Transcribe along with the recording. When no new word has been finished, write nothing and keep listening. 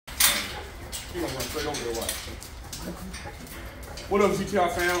He gonna run straight over there. Watch. What up, ZTR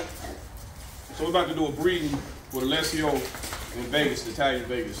fam? So we're about to do a breeding with Alessio and Vegas, Italian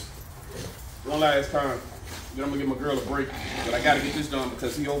Vegas. One last time. Then I'm gonna give my girl a break, but I gotta get this done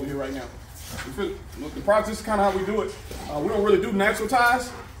because he over here right now. You feel, look, the process is kind of how we do it. We don't really do natural ties,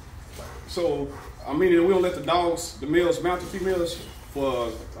 so I mean we don't let the dogs, the males, mount the females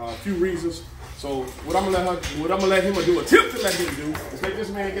for a few reasons. So what I'm gonna let him do, attempt to let him do, is make this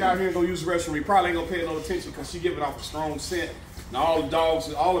man get out here and go use the restroom. He probably ain't gonna pay no attention because she giving off a strong scent. And all the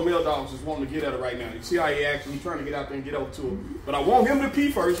dogs, all the male dogs is wanting to get at her right now. You see how he acting? He's trying to get out there and get over to her. But I want him to pee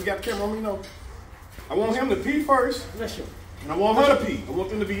first. You got the camera on me, no? I want him to pee first. And I want her to pee. I want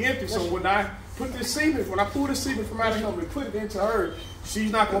them to be empty. So when I put this semen, when I pull this semen from out of him and put it into her,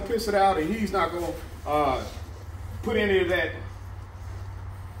 she's not gonna piss it out, and he's not gonna put any of that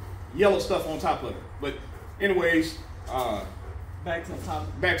yellow stuff on top of it. But anyways, back to the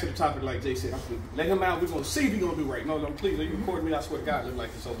topic. Back to the topic, like Jay said. I'm gonna let him out. We're gonna see if he's gonna do right. No, please, you record me. I swear to God, look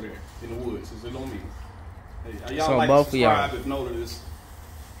like this over there in the woods. It's on me. Hey, y'all so like both to subscribe of y'all if know that it's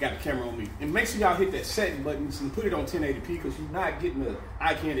got the camera on me. And make sure y'all hit that setting button and put it on 1080p because you're not getting the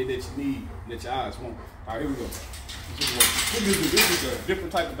eye candy that you need, that your eyes want. All right, here we go. This is a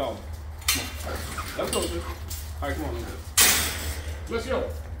different type of dog. Come on. Let's go, dude. All right, come on. Let's go.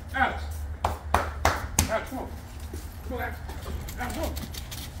 Alex. Alex, come on. Come on, Alex. Alex, come on.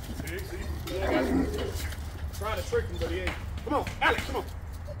 See? Yeah, I got you. Trying to trick him, but he ain't. Come on, Alex, come on.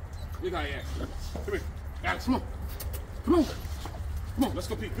 Look how he acts. Come here. Alex, come on. Come on. Come on, let's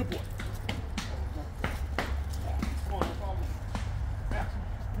go pee. Good boy. Come on, no problem. Alex,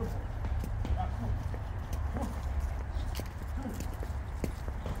 good boy. Alex, come on. Come on.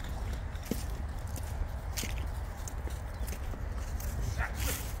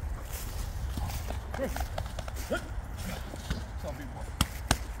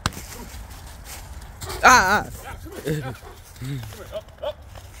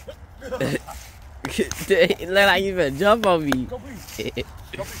 Look like you better jump on me. Go pee. Go pee.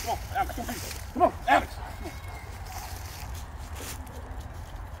 Come on, Alex. Go pee. Come on, Alex.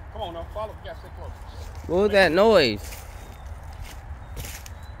 Come on now. Follow. You gotta stay close. What was that noise?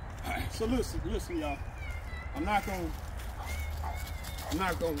 All right, so listen, y'all. It's not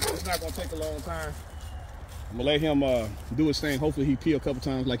gonna take a long time. I'm gonna let him do his thing. Hopefully he pee a couple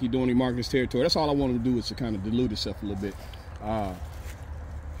times like he doing in mark his territory. That's all I want him to do is to kind of dilute himself a little bit.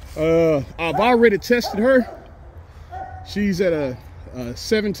 I've already tested her. She's at a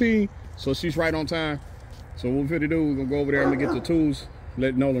 17, so she's right on time. So what we're gonna do, we're gonna go over there and get the tools,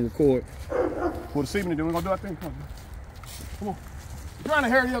 let Nolan record. For the semen to do, we're gonna do our thing. Come on. Come on. I'm trying to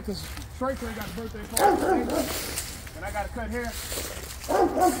hurry up because Trey got the birthday party. And I gotta cut hair.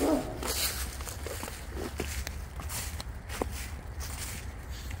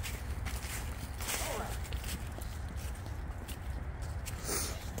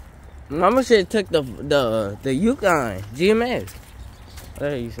 Mama should took the Yukon GMS.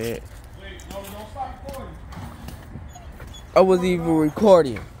 There you said. Wait, no, don't stop recording. I wasn't even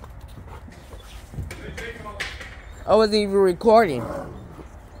recording. I wasn't even recording.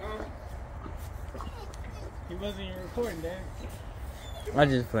 He wasn't even recording, Dad. I'm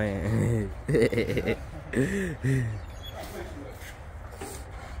just playing.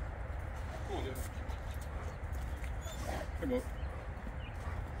 Come on.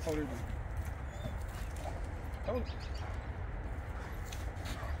 Hold it. Hold it.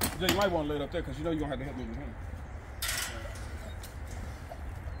 Jay, you might want to lay it up there because you know you're going to have to help me with him.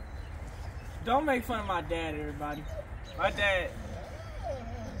 Don't make fun of my dad, everybody. My dad,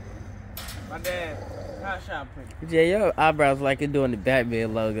 how should I put it? Yeah, your eyebrows like you're doing the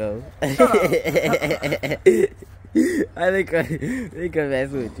Batman logo. I think I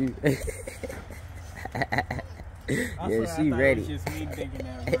mess with you. Yeah, she ready. Just me thinking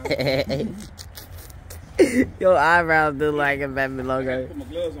that, bro. Your eyebrows do like a Batman logo. I put my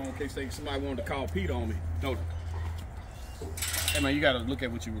gloves on in case somebody wanted to call Pete on me. Don't. Hey man, you gotta look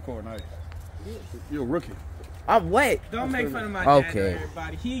at what you record now. You're a rookie. I'm wet. Don't make fun of my dad, okay.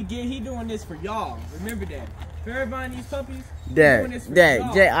 Everybody. He doing this for y'all. Remember that. For everybody, these puppies. Dad,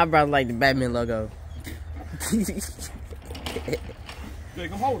 Jay eyebrows like the Batman logo. Jay,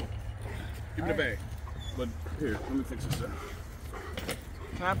 come hold him. Give me the bag. But here, let me fix this up.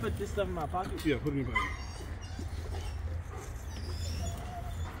 Can I put this stuff in my pocket? Yeah, put it in your bag.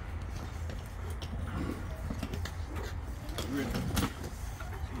 Ready?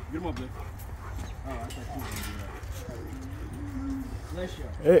 Get him up there. Oh, I thought you were going to do that. Let's show.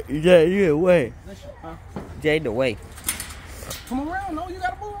 Yeah, you away. Let's show. Huh? Jay the way. Come around, no, you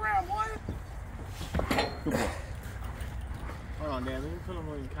gotta move around, boy. Good boy. Hold on, Dad. Let me put him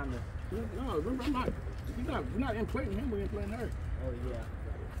on kind of. No, remember, we're not implanting him, we're implanting her. Oh, yeah.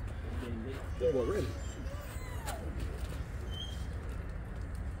 That boy ready.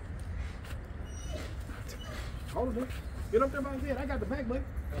 Hold it, get up there by his head. I got the back, buddy.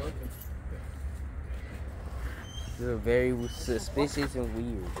 Oh, okay. You're very suspicious and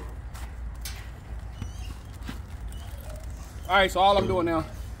weird. All right, so all I'm doing now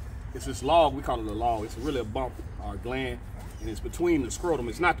is this log. We call it a log. It's really a bump or gland, and it's between the scrotum.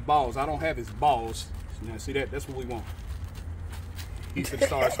 It's not the balls. I don't have his balls. Now, see that? That's what we want. He's gonna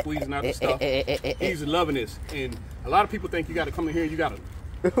start squeezing out the stuff. He's loving this, and a lot of people think you got to come in here and you got to.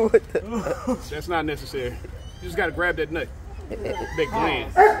 What the? That's not necessary. You just got to grab that nut, that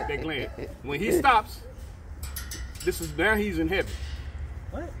gland, that gland. When he stops, now he's in heaven.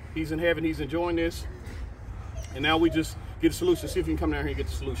 What? He's in heaven. He's enjoying this, and now we just get a solution. See if you can come down here and get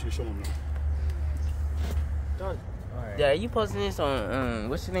the solution and show him. Done. All right. Yeah, you posting this on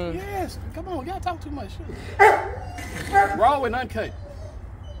what's your name? Yes. Come on, y'all talk too much. Raw and uncut.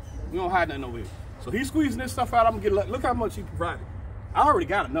 We don't hide nothing over here. So he's squeezing this stuff out. I'm gonna get. Look how much he provided. I already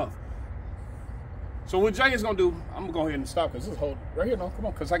got enough. So what Jay is gonna do, I'm gonna go ahead and stop because this whole right here. No, come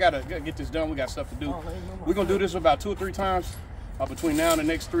on, because I gotta get this done. We got stuff to do. We're gonna do this about 2 or 3 times between now and the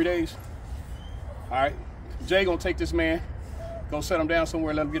next 3 days. All right. Jay gonna take this man, go set him down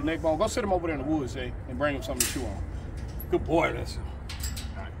somewhere, let him get a neck bone. Go sit him over there in the woods, Jay, and bring him something to chew on. Good boy, that's him.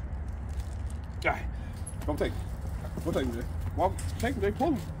 All right. All right. Go take him. Go take him, Jay. Walk, take him, Jay.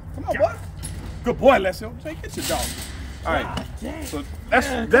 Pull him. Come on, boy. Good boy, Alessio. Jay, get your dog. All right. So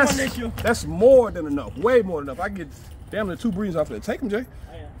that's more than enough. Way more than enough. I can get damn near 2 breeds off of that. Take him, Jay.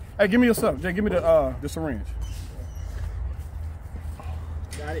 Oh, yeah. Hey, give me your stuff, Jay. Give me the syringe.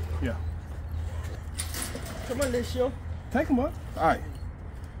 Got it. Yeah. Come on, Alessio. Take them up. All right.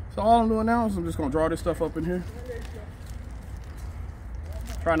 So all I'm doing now is I'm just gonna draw this stuff up in here.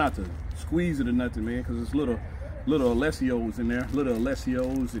 Try not to squeeze it or nothing, man, because it's little Alessios in there, little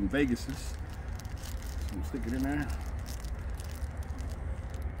Alessios and Vegases. So I'm stick it in there,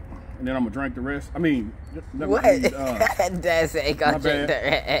 and then I'm gonna drink the rest. I mean, What? That's a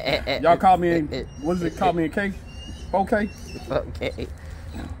bad. Y'all call me. What is it? Call me a K? Okay. Okay.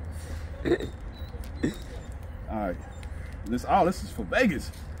 All right. This is for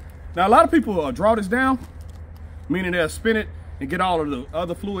Vegas. Now a lot of people draw this down, meaning they'll spin it and get all of the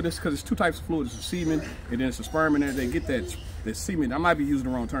other fluid. This because it's 2 types of fluid. It's a semen and then it's a sperm in there. They get that semen. I might be using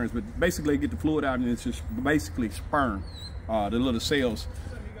the wrong terms, but basically they get the fluid out and it's just basically sperm, the little cells,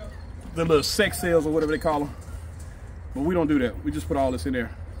 the little sex cells or whatever they call them. But we don't do that. We just put all this in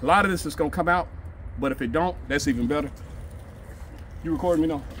there. A lot of this is gonna come out, but if it don't, that's even better. You recording me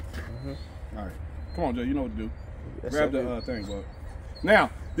now? Mm-hmm. All right. Come on, Joe. You know what to do. That's grab the thing, bud.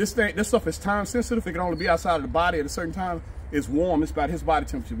 Now, this stuff is time sensitive. It can only be outside of the body at a certain time. It's warm. It's about his body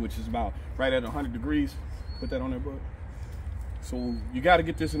temperature, which is about right at 100 degrees. Put that on there, bud. So you got to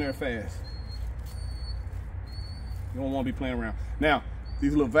get this in there fast. You don't want to be playing around. Now,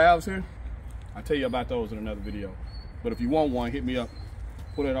 these little valves here, I'll tell you about those in another video. But if you want one, hit me up.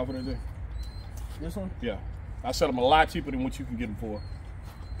 Pull that off of there. This one? Yeah. I sell them a lot cheaper than what you can get them for,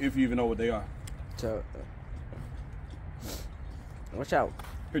 if you even know what they are. So, watch out.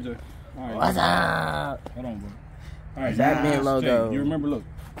 Here, Jay. All right. What's up? Hold on, bro. All right. Batman logo. Jay, you remember? Look.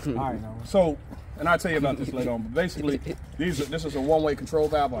 All right, no. So, and I'll tell you about this later on. But basically, this is a one-way control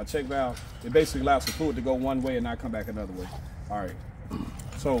valve or a check valve. It basically allows the fluid to go one way and not come back another way. All right.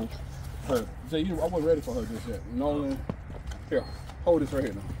 So, Jay, I wasn't ready for her just yet. Nolan, here, hold this right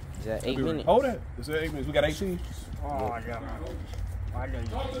here now. Is that 8 minutes? Hold it. Is that 8 minutes? We got 18. Oh, I got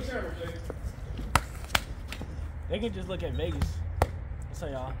you. They can just look at Vegas. I'll tell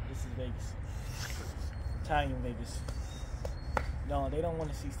y'all, this is Vegas. Italian Vegas. No, they don't want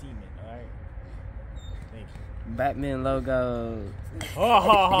to see semen, alright? Thank you. Batman logo. Ha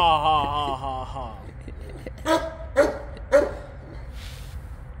ha ha ha ha ha.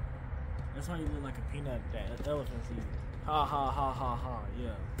 That's why you look like a peanut, that elephant seed. Ha ha ha ha ha,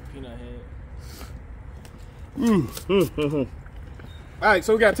 yeah. Peanut head. Alright,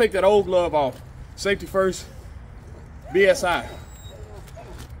 so we got to take that old glove off. Safety first. BSI.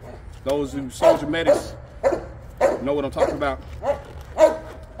 Those who soldier medics know what I'm talking about.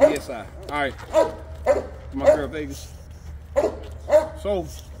 BSI. Alright. My girl Vegas. So,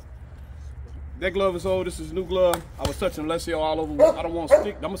 that glove is old. This is a new glove. I was touching Alessio all over. I don't want to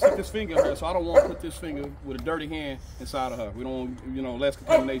stick. I'm going to stick this finger in her, so I don't want to put this finger with a dirty hand inside of her. We don't want, less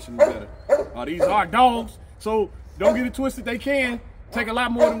contamination is better. These are dogs, so don't get it twisted. They can take a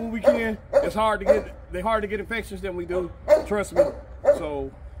lot more than what we can. It's hard to get. They're hard to get infections than we do. Trust me. So,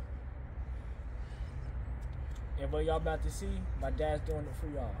 And what y'all about to see, my dad's doing it for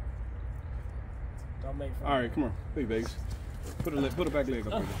y'all. Don't make fun. All right, come on. Hey, Vegas. Put a back leg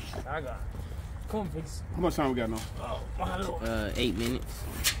up here. I got it. Come on, Vegas. How much time we got now? Oh, my Lord. 8 minutes.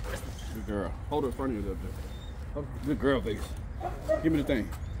 Good girl. Hold it in front of you up there. Good girl, Vegas. Give me the thing.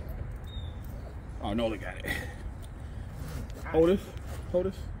 Oh, no, they got it. Hold this. Hold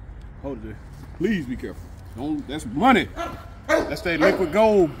this. Hold it there. Please be careful. Don't, that's money. That's that liquid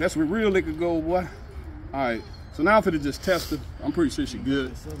gold. That's real liquid gold, boy. All right. So now I'm finna just test her. I'm pretty sure she's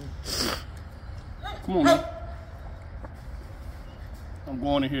good. Come on, man. I'm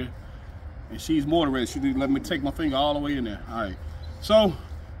going in here. And she's more than ready. She did let me take my finger all the way in there. All right. So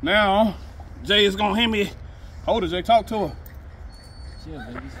now Jay is gonna hand me. Hold her, Jay. Talk to her. Chill,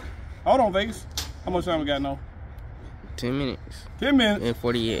 Vegas. Hold on, Vegas. How much time we got now? 10 minutes. 10 minutes. And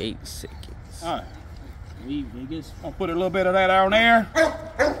 48 seconds. All right. Leave, Vegas. I'll put a little bit of that out there.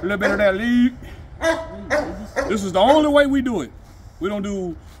 A little bit of that lead. This is the only way we do it. We don't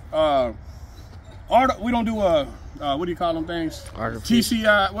do what do you call them things? Artifical.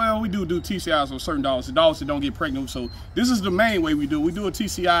 TCI. Well, we do TCIs on certain dogs. The dogs that don't get pregnant. So this is the main way we do it. We do a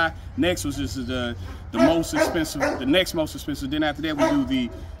TCI next, which is the most expensive, the next most expensive. Then after that, we do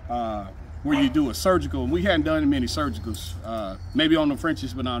the where you do a surgical. And we hadn't done many surgicals. Maybe on the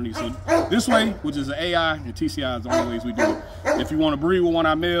Frenchies, but not on these. So this way, which is an AI and TCI, is the only ways we do it. If you want to breed with one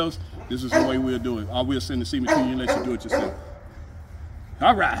of our males, this is the way we'll do it. Or we'll send the semen to you and let you do it yourself.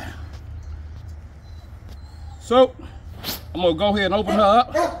 All right. So I'm gonna go ahead and open her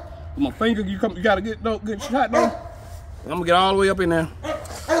up with my finger. You gotta get shot though. I'm gonna get all the way up in there.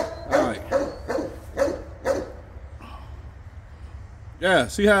 All right. Yeah,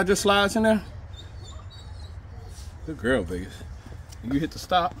 see how it just slides in there? Good girl, Vegas. You hit the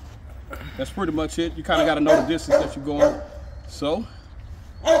stop. That's pretty much it. You kind of got to know the distance that you're going. So,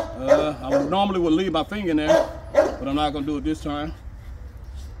 I normally would leave my finger in there, but I'm not gonna do it this time.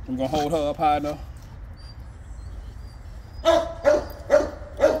 I'm gonna hold her up high enough.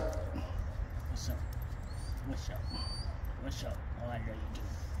 What's up? I like how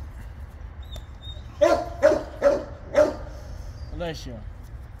you do. Alessio.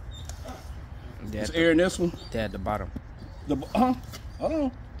 There's air in this one. They're at the bottom.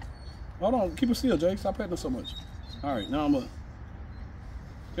 Hold on. Keep it still, Jake. Stop petting her so much. All right, now I'm gonna.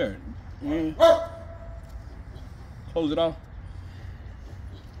 There. Close it off.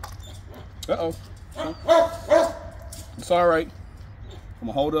 It's all right. I'm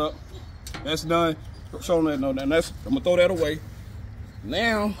gonna hold up. That's done. Show that no. And that's. I'm gonna throw that away.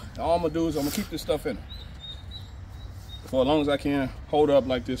 Now, all I'm gonna do is I'm gonna keep this stuff in her for as long as I can. Hold up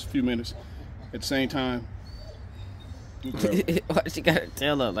like this a few minutes. At the same time. Why she gotta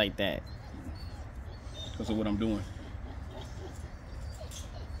tell her like that? Because of what I'm doing.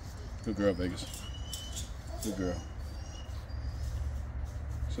 Good girl, Vegas. Good girl.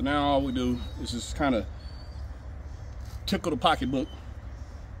 So now all we do is just kind of tickle the pocketbook.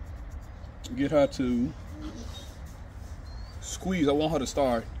 Get her to squeeze. I want her to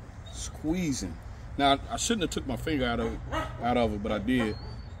start squeezing. Now I shouldn't have took my finger out of it, but I did. I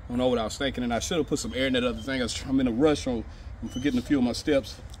don't know what I was thinking, and I should have put some air in that other thing. I'm in a rush, so I'm forgetting a few of my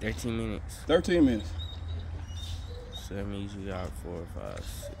steps. 13 minutes. 13 minutes. So that means you got 4, 5,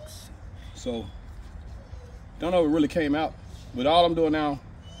 6. So, don't know if it really came out, but all I'm doing now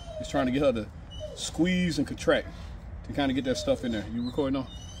is trying to get her to squeeze and contract to kind of get that stuff in there. You recording now?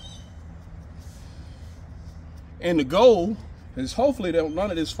 And the goal is hopefully that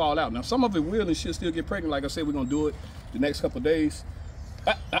none of this fall out. Now, some of it will and she'll still get pregnant. Like I said, we're going to do it the next couple of days.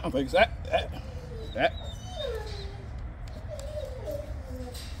 That.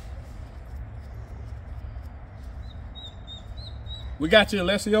 We got you,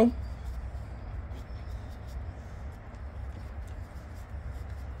 Alessio.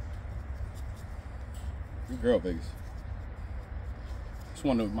 Good girl, Vegas. It's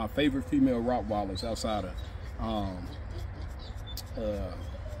one of my favorite female Rottweilers outside of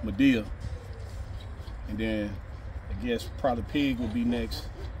Medea. And then I guess probably Pig would be next.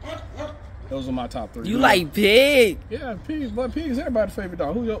 Those are my top 3. You like Pig? Yeah, Pig. But Pig is everybody's favorite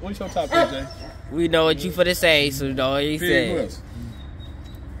dog. What's your top 3, Jay? We know what you for to say, so know what you Pig, who say. else?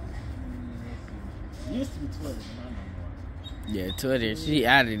 Used to be Twitter, but not no more. Yeah, Twitter, she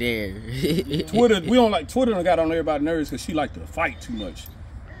out of there. Twitter, we don't like Twitter. Got on everybody's nerves because she like to fight too much.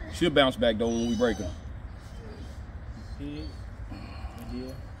 She'll bounce back though when we break her. Pig.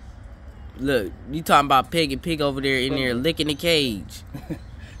 Medea. Look, you talking about Pig and Pig over there in there licking the cage.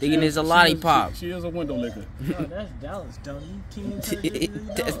 Thinking it's a lollipop. She is a window licker. No, that's Dallas, don't you?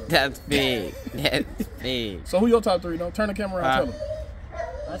 That's Pig. That's Pig. So who your top 3? Don't turn the camera around. Tell them.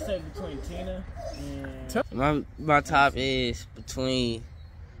 I say between Tina and... My top is between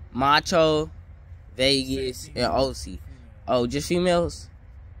Macho, Vegas, and OC. Oh, just females?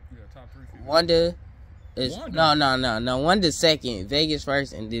 Yeah, top 3 females. Wonder is... No. Wonder second. Vegas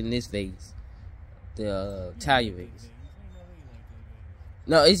first, and then this Vegas. The Italian Vegas.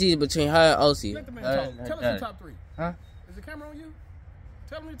 No, it's either between her and OC. Let the man talk. Tell us your top 3. Huh? Is the camera on you?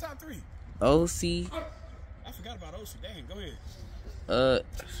 Tell me your top 3. OC. I forgot about OC. Dang, go ahead.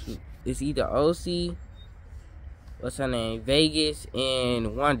 It's either OC, what's her name, Vegas,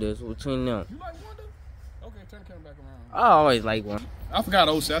 and Wonders between them. You like Wonder? Okay, turn the camera back around. I always like one. I forgot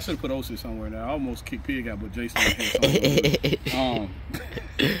OC. I should have put OC somewhere now. I almost kicked Pig out, but Jason had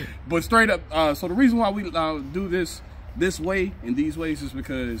but straight up, so the reason why we do this way in these ways is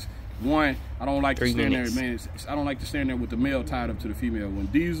because, one, I don't like to stand there, man. I don't like to stand there with the male tied up to the female. When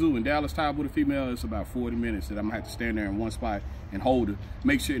Diesel and Dallas tied up with a female, it's about 40 minutes that I'm gonna have to stand there in one spot and hold her.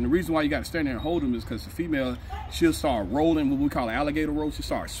 Make sure, and the reason why you gotta stand there and hold them is because the female, she'll start rolling, what we call an alligator roll. She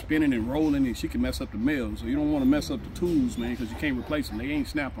starts spinning and rolling, and she can mess up the male. So you don't want to mess up the tools, man, because you can't replace them. They ain't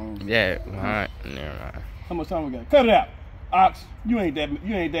snap-on. Yeah, all right, never mind. How much time we got? Cut it out, Ox. You ain't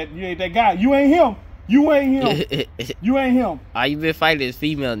that guy. You ain't him. You ain't him. You ain't him. All you been fighting is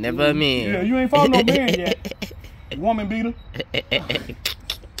female, never a man. Yeah, you ain't fought no man yet. Woman beater.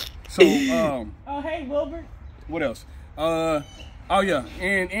 So, Oh, hey, Wilbur. What else? Oh yeah,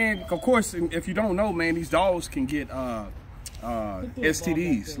 and of course, if you don't know, man, these dogs can get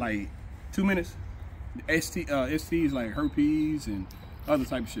STDs like 2 minutes. STDs like herpes and other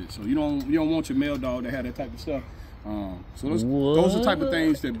type of shit. So you don't want your male dog to have that type of stuff. So those are the type of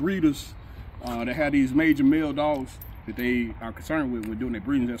things that breeders that have these major male dogs that they are concerned with when doing their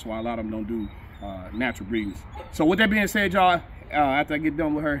breeding. That's why a lot of them don't do natural breedings. So with that being said, y'all, after I get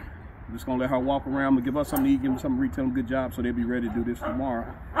done with her, I'm just gonna let her walk around. I'm gonna give her something to eat, give them something to read, tell them good job, so they'll be ready to do this tomorrow.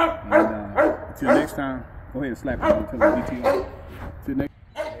 And until next time, go ahead and slap it and tell them GTR. Till next.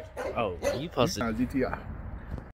 Oh, you posted GTR.